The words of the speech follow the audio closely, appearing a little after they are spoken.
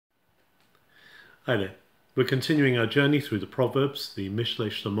Hi there. We're continuing our journey through the Proverbs, the Mishle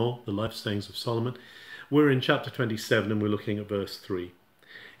Shlomo, the life sayings of Solomon. We're in chapter 27 and we're looking at verse 3.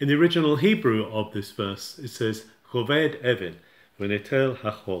 In the original Hebrew of this verse, it says, Choved Evin, v'netel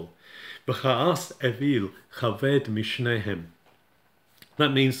hachol, v'cha'as evil chaved mishnehem.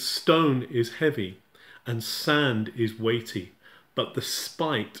 That means stone is heavy and sand is weighty, but the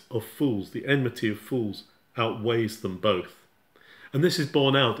spite of fools, the enmity of fools, outweighs them both. And this is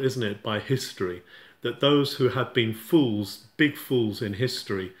borne out, isn't it, by history, that those who have been fools, big fools in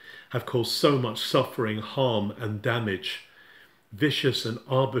history, have caused so much suffering, harm and damage, vicious and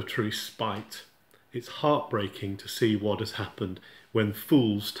arbitrary spite. It's heartbreaking to see what has happened when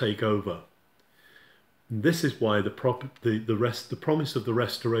fools take over. And this is why the promise of the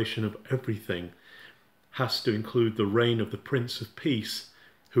restoration of everything has to include the reign of the Prince of Peace,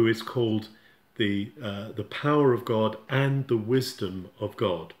 who is called the power of God and the wisdom of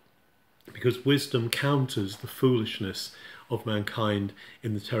God, because wisdom counters the foolishness of mankind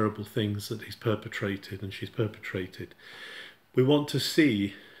in the terrible things that he's perpetrated and she's perpetrated. We want to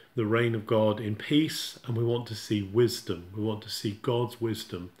see the reign of God in peace, and we want to see wisdom. We want to see God's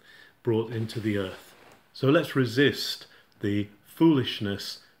wisdom brought into the earth. So let's resist the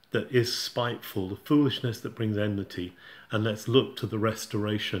foolishness that is spiteful, the foolishness that brings enmity, and let's look to the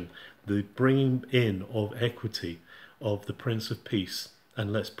restoration, the bringing in of equity of the Prince of Peace,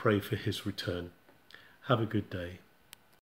 and let's pray for his return. Have a good day.